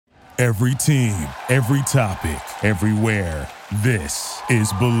Every team, every topic, everywhere. This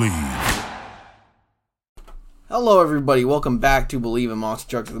is Believe. Hello everybody, welcome back to Believe in Monster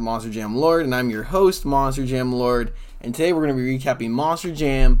Truck to the Monster Jam Lord, and I'm your host, Monster Jam Lord, and today we're going to be recapping Monster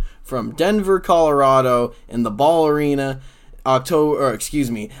Jam from Denver, Colorado, in the Ball Arena, August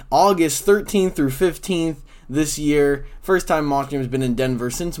 13th through 15th this year. First time Monster Jam has been in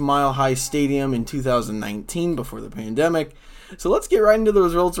Denver since Mile High Stadium in 2019, before the pandemic. So let's get right into the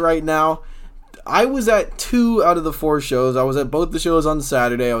results right now. I was at 2 out of the 4 shows. I was at both the shows on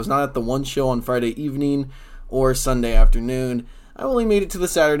Saturday. I was not at the one show on Friday evening or Sunday afternoon. I only made it to the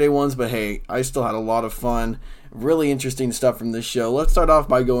Saturday ones, but hey, I still had a lot of fun. Really interesting stuff from this show. Let's start off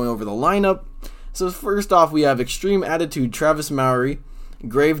by going over the lineup. So first off, we have Extreme Attitude Travis Mowry,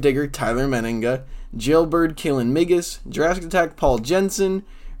 Gravedigger Tyler Menninga, Jailbird Kalen Migas, Jurassic Attack Paul Jensen,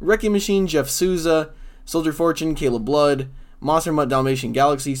 Wrecking Machine Jeff Souza, Soldier Fortune Caleb Blood, Monster Mutt Dalmatian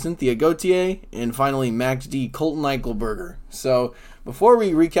Galaxy Cynthia Gauthier, and finally Max D Colton Eichelberger. So before we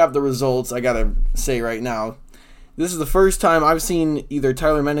recap the results, I gotta say right now, this is the first time I've seen either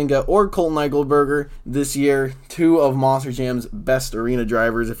Tyler Menninga or Colton Eichelberger this year. 2 of Monster Jam's best arena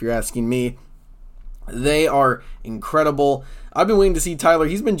drivers, if you're asking me. They are incredible. I've been waiting to see Tyler.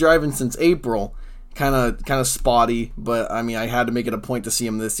 He's been driving since April. Kind of spotty, but I mean, I had to make it a point to see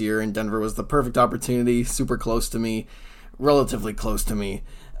him this year, and Denver was the perfect opportunity. Super close to me. Relatively close to me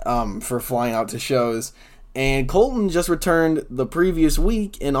for flying out to shows. And Colton just returned the previous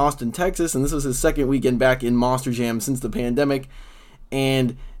week in Austin, Texas, and this was his second weekend back in Monster Jam since the pandemic,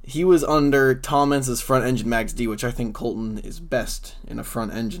 and he was under Tom Mentz's front engine Max D, which I think Colton is best in a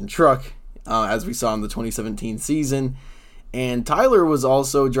front engine truck, as we saw in the 2017 season. And Tyler was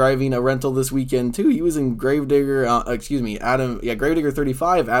also driving a rental this weekend too. He was in Gravedigger, Gravedigger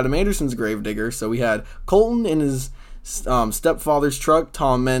 35, Adam Anderson's Gravedigger. So we had Colton in his stepfather's truck,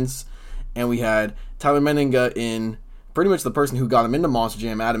 Tom Mentz, and we had Tyler Menninga in pretty much the person who got him into Monster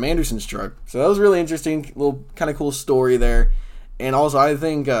Jam, Adam Anderson's truck. So that was really interesting, little kind of cool story there. And also, I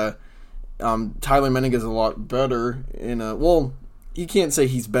think Tyler Menninga is a lot better you can't say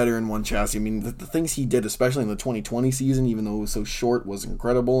he's better in one chassis. I mean, the things he did, especially in the 2020 season, even though it was so short, was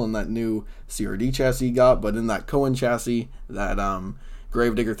incredible in that new CRD chassis he got. But in that Cohen chassis, that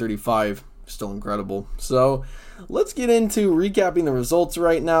Gravedigger 35, still incredible. So let's get into recapping the results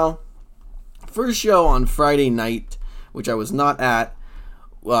right now. First show on Friday night, which I was not at.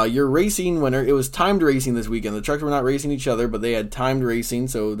 Your racing winner, it was timed racing this weekend. The trucks were not racing each other, but they had timed racing,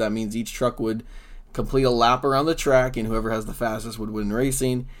 so that means each truck would complete a lap around the track, and whoever has the fastest would win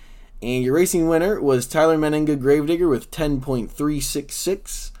racing. And your racing winner was Tyler Menninga Gravedigger with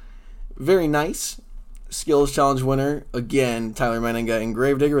 10.366. Very nice. Skills Challenge winner, again, Tyler Menninga and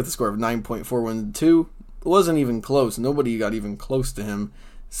Gravedigger with a score of 9.412. It wasn't even close. Nobody got even close to him.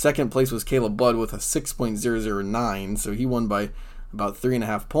 Second place was Caleb Budd with a 6.009, so he won by about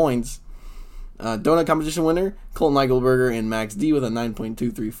 3.5 points. Donut competition winner, Colton Eichelberger and Max D with a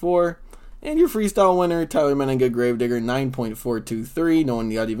 9.234. And your freestyle winner, Tyler Menninga Gravedigger, 9.423. No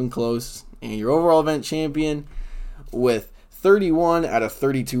one got even close. And your overall event champion with 31 out of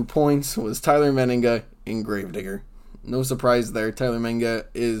 32 points was Tyler Menninga in Gravedigger. No surprise there. Tyler Menninga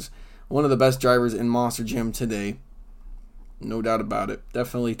is one of the best drivers in Monster Jam today. No doubt about it.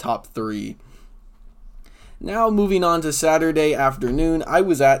 Definitely top 3. Now moving on to Saturday afternoon. I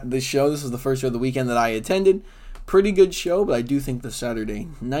was at this show. This was the first show of the weekend that I attended. Pretty good show, but I do think the Saturday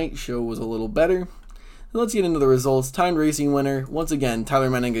night show was a little better. Let's get into the results. Timed racing winner, once again, Tyler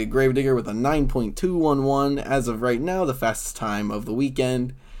Menninga Gravedigger with a 9.211. As of right now, the fastest time of the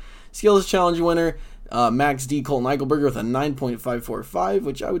weekend. Skills Challenge winner, Max D Colton Eichelberger with a 9.545,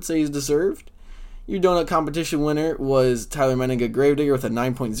 which I would say is deserved. Your donut competition winner was Tyler Menninga Gravedigger with a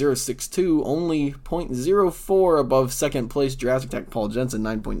 9.062, only 0.04 above second place Jurassic Attack Paul Jensen,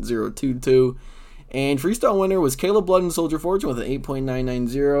 9.022. And freestyle winner was Caleb Blood and Soldier Fortune with an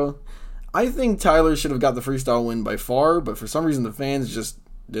 8.990. I think Tyler should have got the freestyle win by far, but for some reason the fans just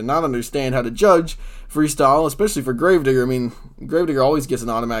did not understand how to judge freestyle, especially for Gravedigger. I mean, Gravedigger always gets an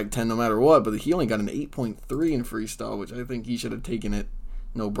automatic 10 no matter what, but he only got an 8.3 in freestyle, which I think he should have taken it.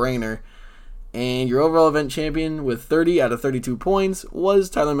 No brainer. And your overall event champion with 30 out of 32 points was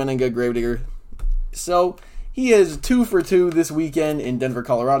Tyler Menninga Gravedigger. So he is 2 for 2 this weekend in Denver,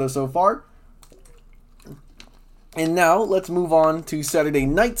 Colorado so far. And now, let's move on to Saturday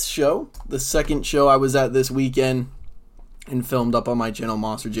night's show, the second show I was at this weekend and filmed up on my channel,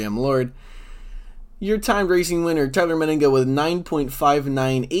 Monster Jam Lord. Your timed racing winner, Tyler Menninga, with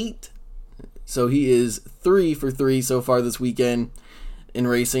 9.598. So he is 3 for 3 so far this weekend in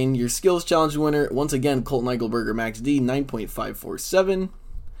racing. Your skills challenge winner, once again, Colton Eichelberger Max D, 9.547.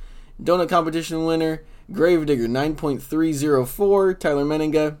 Donut competition winner, Gravedigger 9.304, Tyler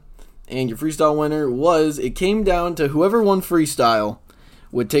Menninga. And your freestyle winner it came down to whoever won freestyle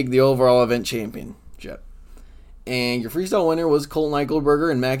would take the overall event championship. And your freestyle winner was Colton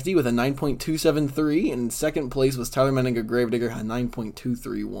Eichelberger and Max D with a 9.273. And second place was Tyler Menninga Gravedigger, a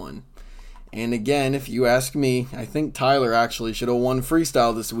 9.231. And again, if you ask me, I think Tyler actually should have won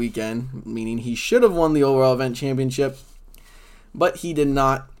freestyle this weekend, meaning he should have won the overall event championship, but he did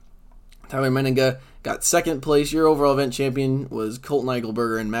not. Tyler Menninga got second place. Your overall event champion was Colton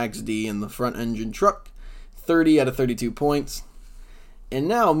Eichelberger and Max D in the front engine truck, 30 out of 32 points. And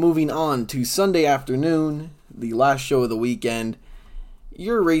now moving on to Sunday afternoon, the last show of the weekend,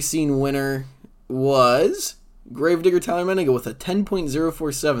 your racing winner was Gravedigger Tyler Menninga with a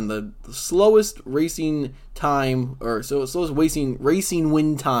 10.047, the slowest racing time, slowest racing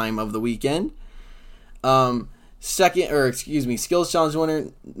win time of the weekend. Skills challenge winner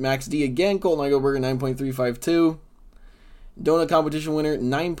Max D again, Colton Eichelberger 9.352. Donut competition winner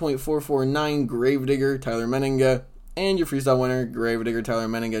 9.449, Gravedigger Tyler Menninga, and your freestyle winner Gravedigger Tyler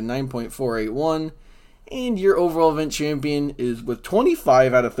Menninga 9.481. And your overall event champion is with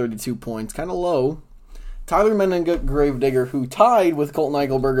 25 out of 32 points, kind of low, Tyler Menninga Gravedigger, who tied with Colton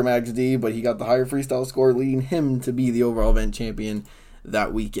Eichelberger Max D, but he got the higher freestyle score, leading him to be the overall event champion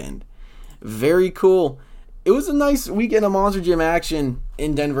that weekend. Very cool. It was a nice weekend of Monster Jam action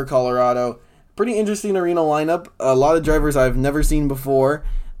in Denver, Colorado. Pretty interesting arena lineup. A lot of drivers I've never seen before,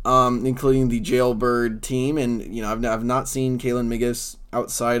 including the Jailbird team. And, I've not seen Kalen Migas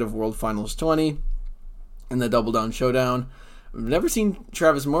outside of World Finals 20 and the Double Down Showdown. I've never seen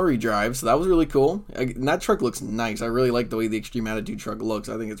Travis Murray drive, so that was really cool. And that truck looks nice. I really like the way the Extreme Attitude truck looks.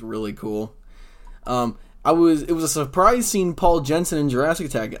 I think it's really cool. It was a surprise seeing Paul Jensen in Jurassic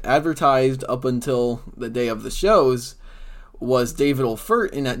Attack. Advertised up until the day of the shows was David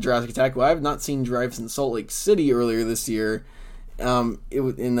Olfert in that Jurassic Attack, who I have not seen drive since Salt Lake City earlier this year. And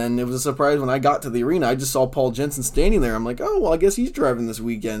then it was a surprise when I got to the arena. I just saw Paul Jensen standing there. I'm like, oh, well, I guess he's driving this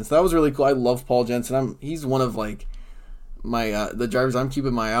weekend. So that was really cool. I love Paul Jensen. He's one of my the drivers I'm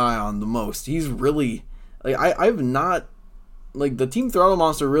keeping my eye on the most. He's really I've not the Team Throttle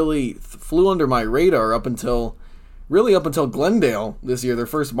Monster really flew under my radar up until Glendale this year, their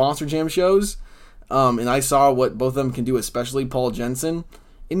first Monster Jam shows. And I saw what both of them can do, especially Paul Jensen.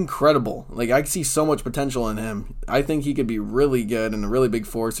 Incredible. I see so much potential in him. I think he could be really good and a really big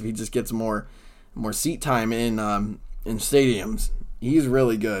force if he just gets more seat time in stadiums. He's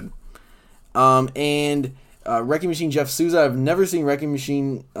really good. Wrecking Machine Jeff Souza. I've never seen Wrecking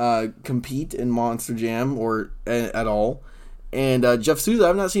Machine compete in Monster Jam or at all. And Jeff Souza,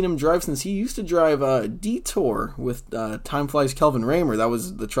 I've not seen him drive since he used to drive Detour with Time Flies Kelvin Raymer. That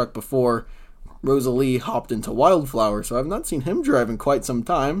was the truck before Rosalie hopped into Wildflower. So I've not seen him drive in quite some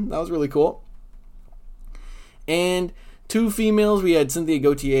time. That was really cool. And two females. We had Cynthia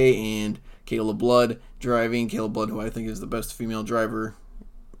Gauthier and Kayla Blood driving. Kayla Blood, who I think is the best female driver,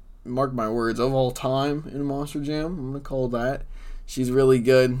 mark my words, of all time in Monster Jam. I'm going to call that. She's really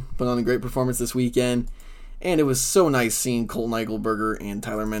good. Put on a great performance this weekend. And it was so nice seeing Colton Eichelberger and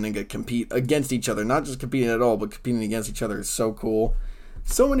Tyler Menninga compete against each other. Not just competing at all, but competing against each other is so cool.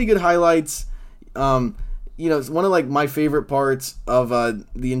 So many good highlights. It's one of my favorite parts of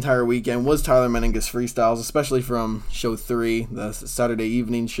the entire weekend was Tyler Menninga's freestyles, especially from show 3, the Saturday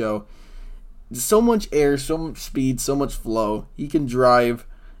evening show. So much air, so much speed, so much flow. He can drive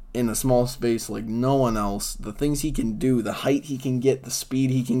in a small space like no one else. The things he can do, the height he can get, the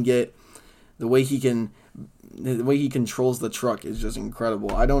speed he can get, the way he controls the truck is just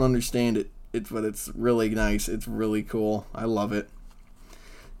incredible. I don't understand it, but it's really nice. It's really cool. I love it.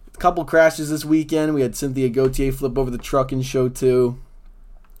 A couple crashes this weekend. We had Cynthia Gauthier flip over the truck in show 2.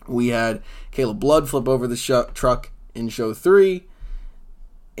 We had Kayla Blood flip over the truck in show 3.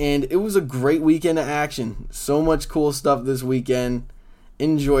 And it was a great weekend of action. So much cool stuff this weekend.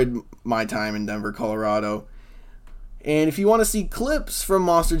 Enjoyed my time in Denver, Colorado. And if you want to see clips from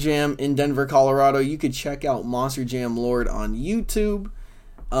Monster Jam in Denver, Colorado, you could check out Monster Jam Lord on YouTube.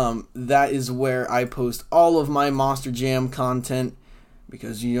 That is where I post all of my Monster Jam content.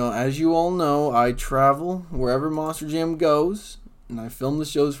 Because, as you all know, I travel wherever Monster Jam goes. And I film the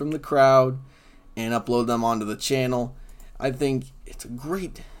shows from the crowd and upload them onto the channel. I think it's a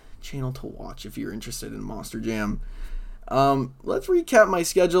great channel to watch if you're interested in Monster Jam. Let's recap my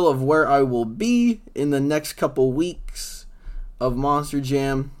schedule of where I will be in the next couple weeks of Monster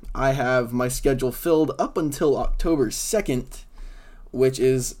Jam. I have my schedule filled up until October 2nd, which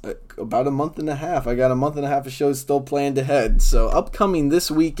is about a month and a half. I got a month and a half of shows still planned ahead. So upcoming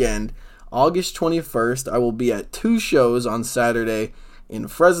this weekend, August 21st, I will be at 2 shows on Saturday in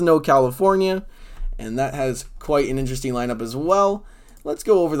Fresno, California, and that has quite an interesting lineup as well. Let's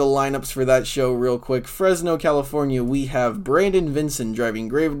go over the lineups for that show real quick. Fresno, California, we have Brandon Vincent driving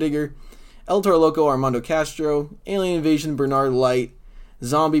Gravedigger, El Toro Loco Armando Castro, Alien Invasion Bernard Light,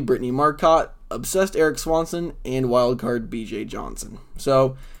 Zombie Brittany Marcotte, Obsessed Eric Swanson, and Wildcard BJ Johnson.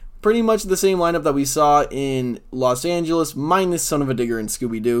 So, pretty much the same lineup that we saw in Los Angeles, minus Son of a Digger and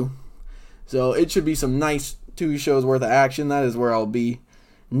Scooby-Doo. So, it should be some nice 2 shows worth of action. That is where I'll be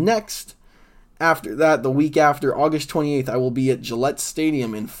next. After that, the week after, August 28th, I will be at Gillette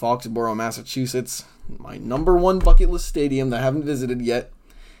Stadium in Foxborough, Massachusetts. My number 1 bucket list stadium that I haven't visited yet.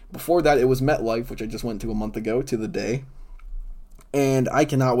 Before that, it was MetLife, which I just went to a month ago, to the day. And I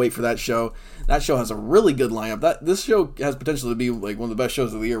cannot wait for that show. That show has a really good lineup. This show has potential to be like one of the best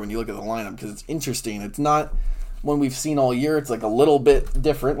shows of the year when you look at the lineup, because it's interesting. It's not one we've seen all year. It's like a little bit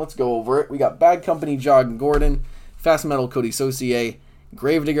different. Let's go over it. We got Bad Company, John Gordon, Fast Metal, Cody Saucier,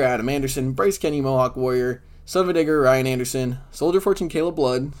 Gravedigger, Adam Anderson, Bryce Kenny, Mohawk Warrior, Son of a Digger, Ryan Anderson, Soldier Fortune, Caleb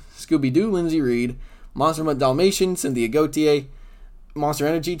Blood, Scooby-Doo, Lindsay Reed, Monster Mutt Dalmatian, Cynthia Gauthier, Monster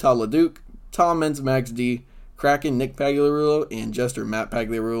Energy, Todd LeDuc, Tom Mentz, Max D, Kraken, Nick Pagliarulo, and Jester, Matt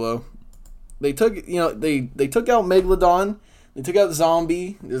Pagliarulo. They took out Megalodon, they took out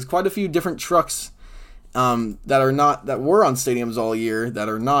Zombie. There's quite a few different trucks that were on stadiums all year that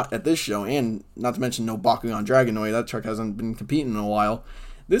are not at this show, and not to mention no Bakugan Dragonoid. That truck hasn't been competing in a while.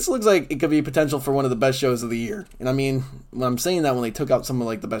 This looks like it could be potential for one of the best shows of the year. And I mean, when I'm saying that, when they took out some of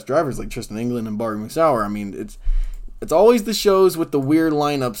like the best drivers like Tristan England and Barry Musauer, I mean, it's always the shows with the weird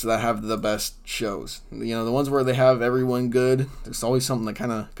lineups that have the best shows. You know, the ones where they have everyone good. There's always something that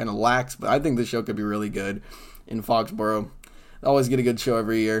kind of lacks, but I think this show could be really good in Foxborough. They always get a good show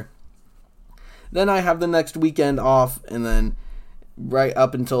every year. Then I have the next weekend off, and then right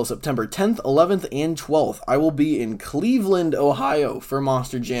up until September 10th, 11th, and 12th, I will be in Cleveland, Ohio for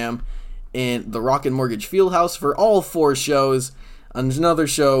Monster Jam in the Rocket Mortgage Fieldhouse for all 4 shows. Another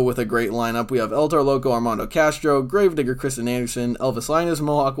show with a great lineup. We have El Toro Loco, Armando Castro, Gravedigger, Kristen Anderson, Elvis Linus,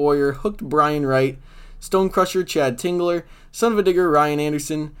 Mohawk Warrior, Hooked Brian Wright, Stone Crusher, Chad Tingler, Son of a Digger, Ryan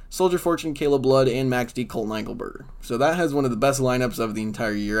Anderson, Soldier Fortune, Caleb Blood, and Max D. Colton Eichelberger. So that has one of the best lineups of the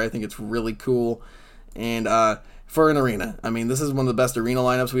entire year. I think it's really cool. And for an arena, I mean, this is one of the best arena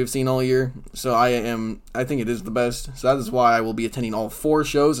lineups we've seen all year. So I think it is the best. So that is why I will be attending all 4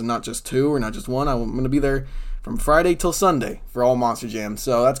 shows and not just 2 or not just 1. I'm going to be there from Friday till Sunday for all Monster Jam.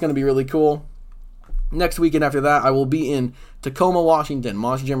 So that's going to be really cool. Next weekend after that, I will be in Tacoma, Washington.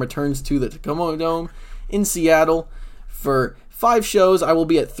 Monster Jam returns to the Tacoma Dome in Seattle for 5 shows. I will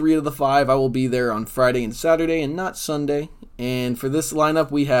be at 3 of the 5. I will be there on Friday and Saturday and not Sunday. And for this lineup,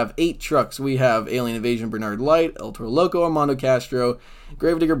 we have 8 trucks. We have Alien Invasion Bernard Light, El Toro Loco Armando Castro,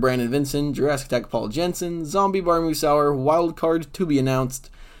 Gravedigger Brandon Vincent, Jurassic Tech Paul Jensen, Zombie Bar Musauer, Wildcard to be announced,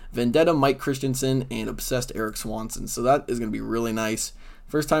 Vendetta Mike Christensen, and Obsessed Eric Swanson. So that is going to be really nice.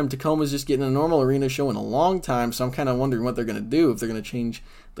 First time Tacoma's just getting a normal arena show in a long time, so I'm kind of wondering what they're going to do, if they're going to change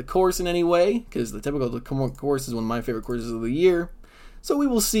the course in any way, because the typical Tacoma course is one of my favorite courses of the year. So we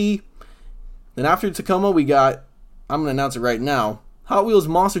will see. Then after Tacoma, we got, I'm going to announce it right now, Hot Wheels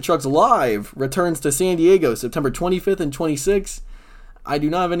Monster Trucks Live returns to San Diego September 25th and 26th. I do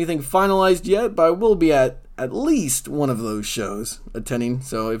not have anything finalized yet, but I will be at least one of those shows attending.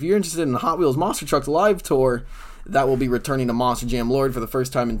 So if you're interested in the Hot Wheels Monster Trucks Live Tour, that will be returning to Monster Jam Lord for the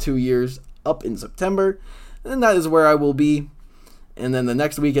first time in 2 years, up in September. And that is where I will be. And then the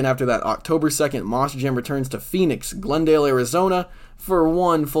next weekend after that, October 2nd, Monster Jam returns to Phoenix, Glendale, Arizona for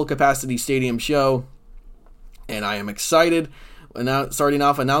 1 full-capacity stadium show. And I am excited. Starting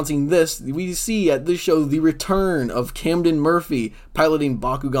off announcing this, we see at this show the return of Camden Murphy piloting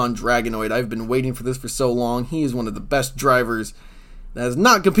Bakugan Dragonoid. I've been waiting for this for so long. He is one of the best drivers that has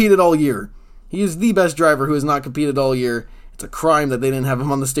not competed all year. He is the best driver who has not competed all year. It's a crime that they didn't have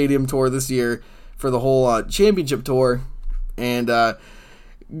him on the stadium tour this year for the whole championship tour. And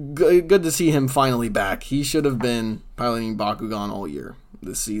good to see him finally back. He should have been piloting Bakugan all year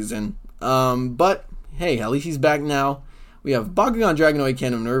this season. But, hey, at least he's back now. We have Bakugan Dragonoid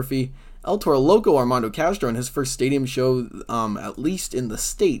Camden Murphy, El Toro Loco Armando Castro in his first stadium show, at least in the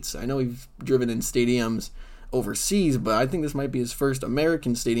States. I know he's driven in stadiums overseas, but I think this might be his first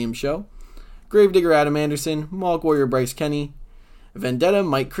American stadium show. Gravedigger Adam Anderson, Mohawk Warrior Bryce Kenny, Vendetta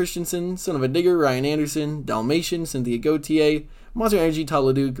Mike Christensen, Son of a Digger Ryan Anderson, Dalmatian Cynthia Gauthier, Monster Energy Todd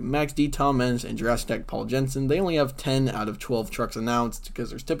LeDuc, Max D Tom Mentz, and Jurassic Tech Paul Jensen. They only have 10 out of 12 trucks announced because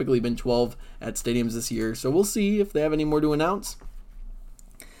there's typically been 12 at stadiums this year, so we'll see if they have any more to announce.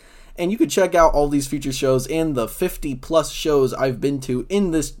 And you could check out all these feature shows and the 50 plus shows I've been to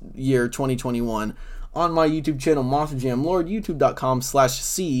in this year 2021 on my YouTube channel, Monster Jam Lord,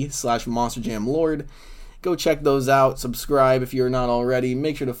 youtube.com/c/Monster Jam Lord. Go check those out. Subscribe if you're not already.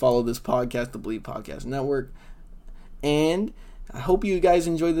 Make sure to follow this podcast, the Believe Podcast Network. And I hope you guys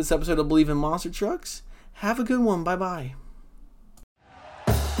enjoyed this episode of Believe in Monster Trucks. Have a good one. Bye-bye.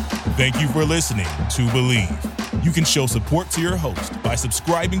 Thank you for listening to Believe. You can show support to your host by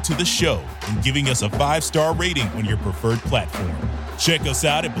subscribing to the show and giving us a 5-star rating on your preferred platform. Check us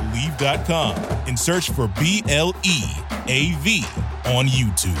out at Believe.com and search for BLEAV on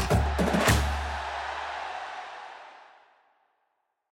YouTube.